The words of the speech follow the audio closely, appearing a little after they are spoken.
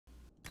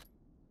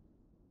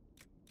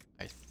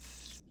I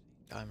think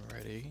I'm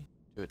ready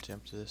to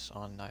attempt this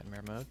on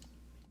Nightmare mode.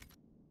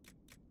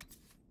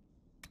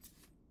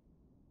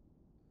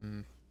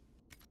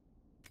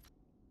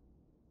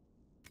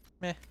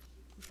 Meh.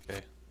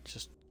 Okay,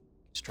 just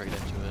straight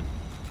into it.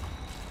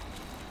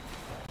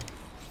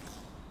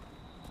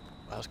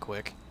 That was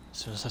quick. As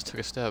soon as I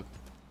took a step,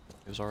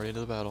 it was already into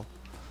the battle.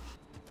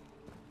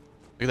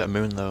 Look at that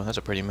moon though, that's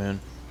a pretty moon.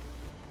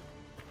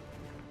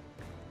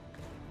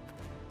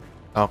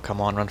 Oh,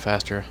 come on, run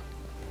faster.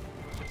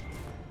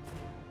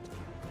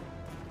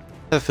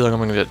 I have a feeling I'm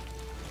gonna get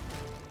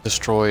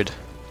destroyed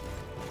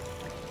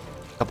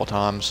a couple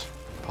times,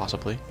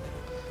 possibly.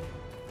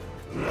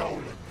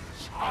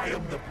 Lowlands, I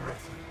am the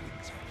breath of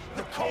winter,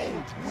 the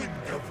cold wind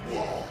of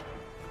war.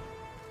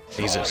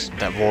 Jesus,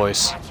 that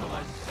voice.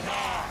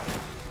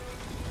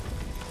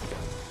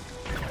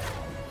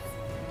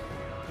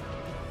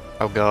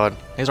 Oh god,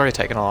 he's already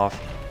taken off.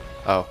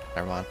 Oh,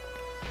 never mind.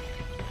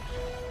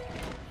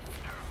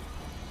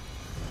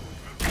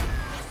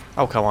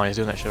 Oh come on, he's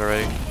doing that shit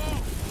already.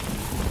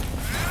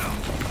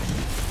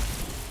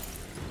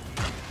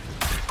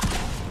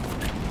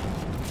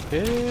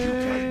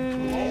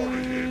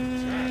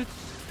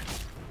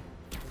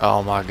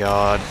 Oh my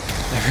god,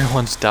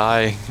 everyone's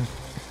dying.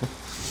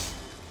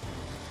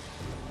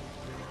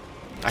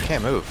 I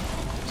can't move.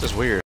 This is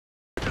weird.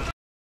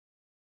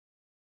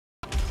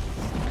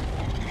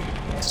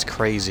 This is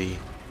crazy.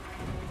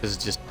 This is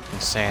just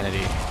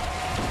insanity.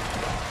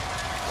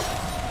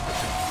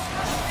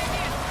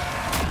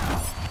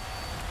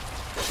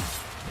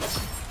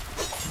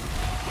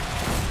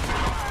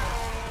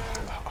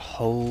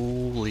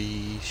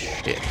 Holy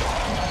shit.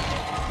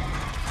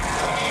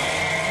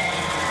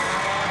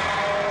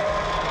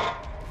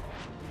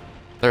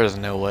 There is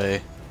no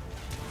way.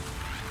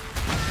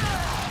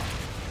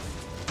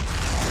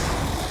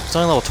 It's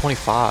only level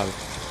 25.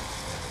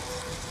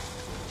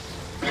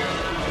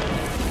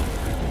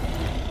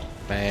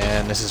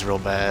 Man, this is real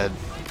bad.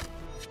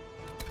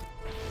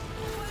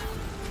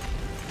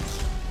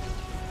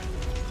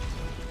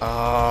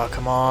 Ah,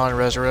 come on,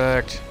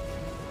 resurrect.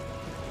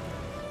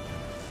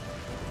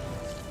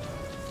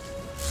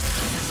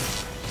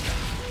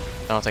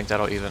 I don't think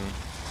that'll even...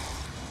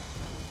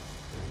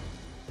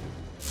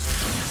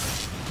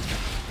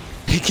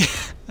 He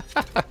can't...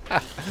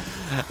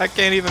 I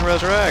can't even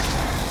resurrect.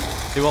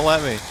 He won't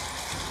let me.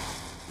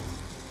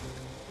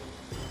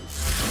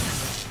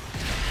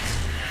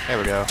 There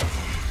we go.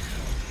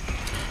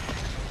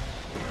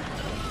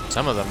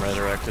 Some of them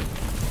resurrected.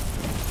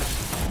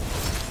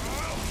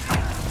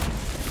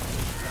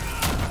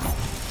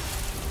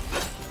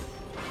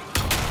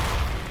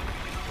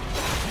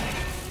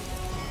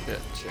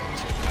 Shit.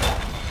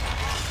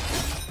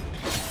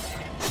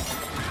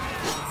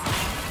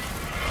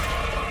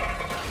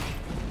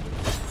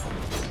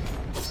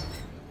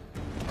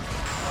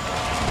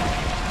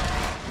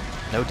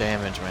 No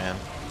damage, man.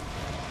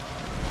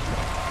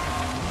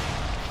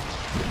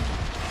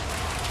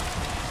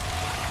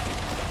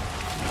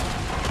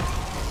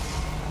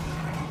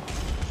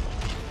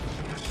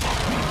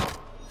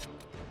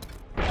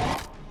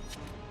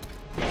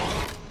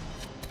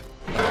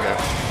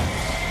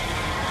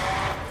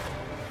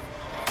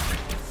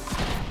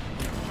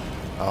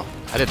 Oh,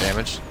 I did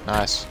damage.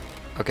 Nice.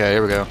 Okay,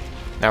 here we go.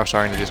 Now we're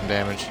starting to do some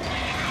damage.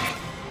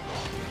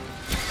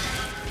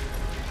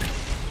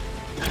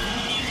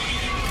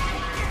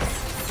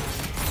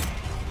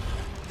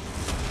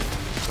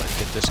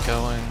 Get this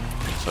going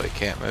so he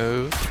can't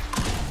move.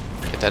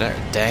 Get that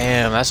in.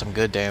 Damn, that's some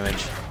good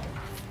damage.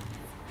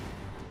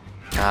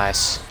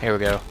 Nice. Here we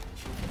go.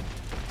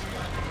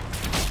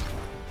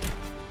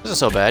 This isn't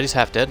so bad. He's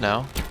half dead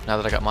now. Now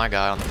that I got my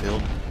guy on the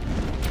field.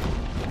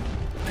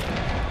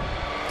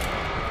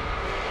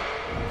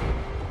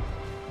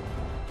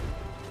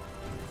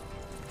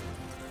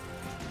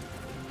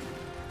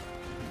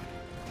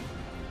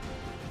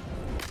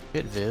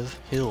 Get Viv.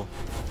 Heal.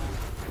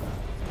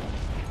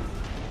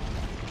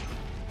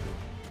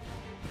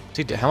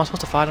 Dude, how am I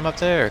supposed to fight him up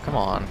there? Come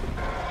on.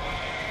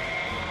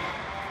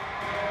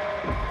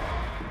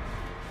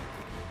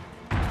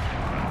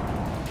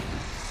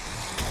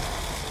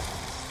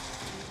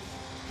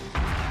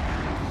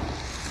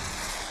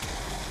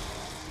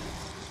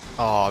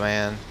 Oh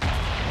man.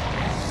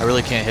 I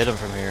really can't hit him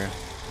from here.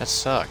 That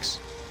sucks.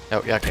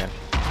 Oh, yeah, I can.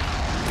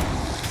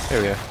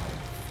 There we go.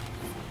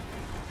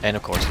 And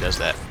of course he does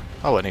that.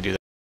 Why wouldn't he do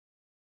that?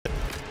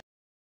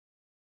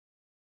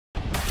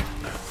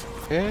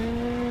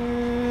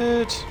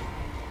 Good.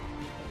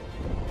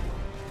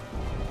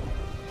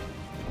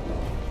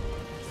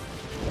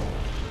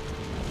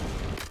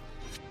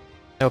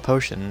 No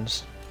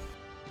potions.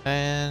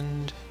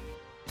 And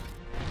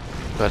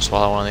go ahead and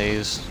swallow one of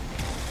these.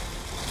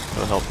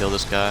 It'll help heal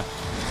this guy.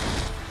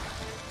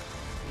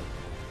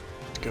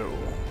 Let's go.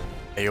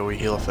 AoE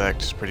heal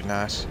effect is pretty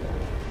nice.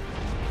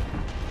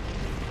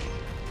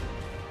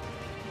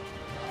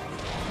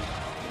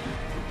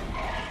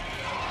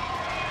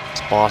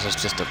 This boss is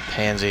just a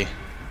pansy.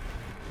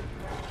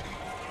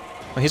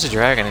 Well, he's a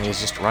dragon and he's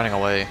just running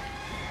away.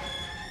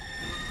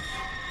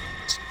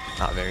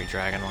 Not very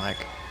dragon-like.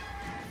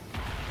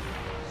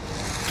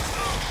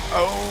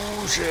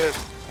 Oh, shit.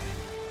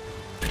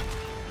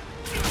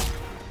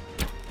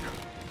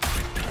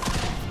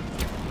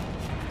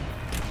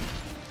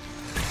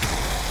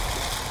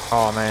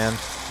 Oh, man.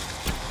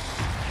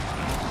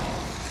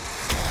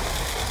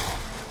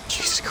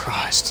 Jesus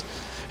Christ.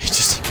 He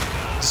just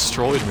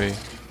destroyed me.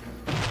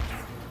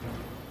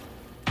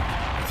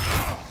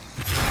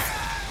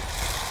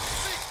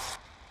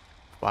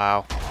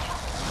 Wow.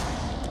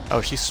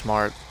 Oh, she's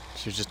smart.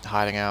 She was just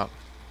hiding out.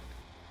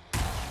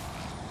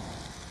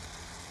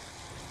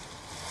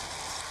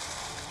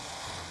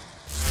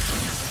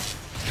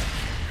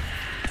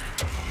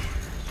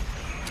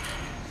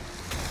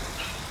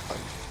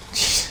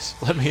 Jesus,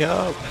 let me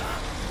up.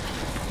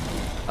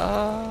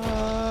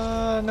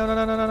 No, no, no,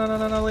 no, no, no, no,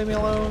 no, no, leave me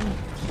alone.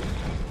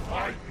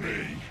 Fight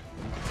me.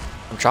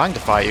 I'm trying to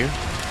fight you.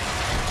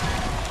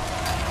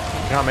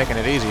 You're not making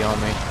it easy on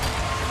me.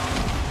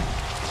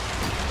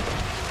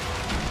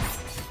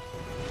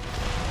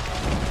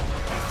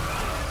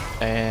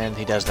 And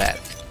he does that.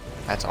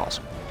 That's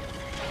awesome.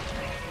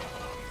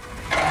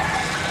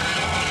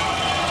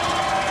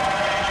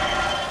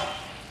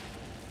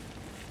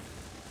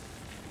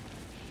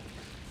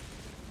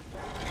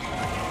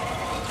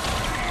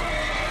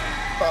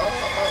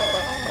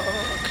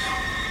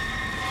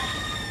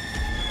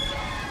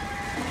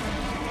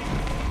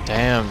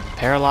 Damn,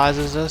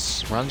 paralyzes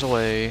us, runs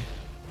away,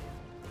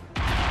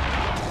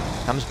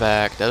 comes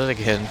back, does it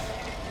again.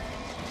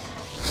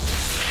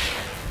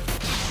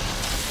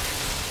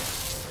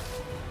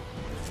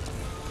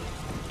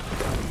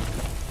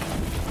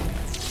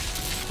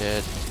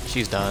 Dead.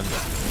 She's done.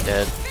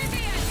 Dead. Dead.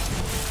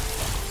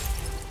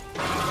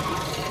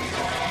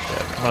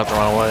 I'm gonna have to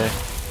run away.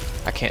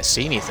 I can't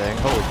see anything.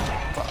 Holy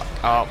fuck.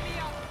 Oh,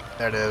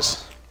 there it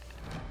is.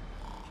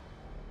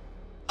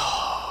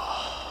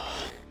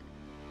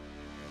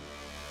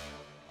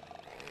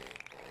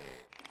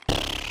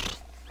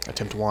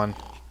 Attempt 1.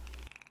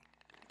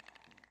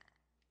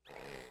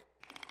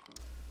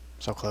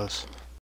 So close.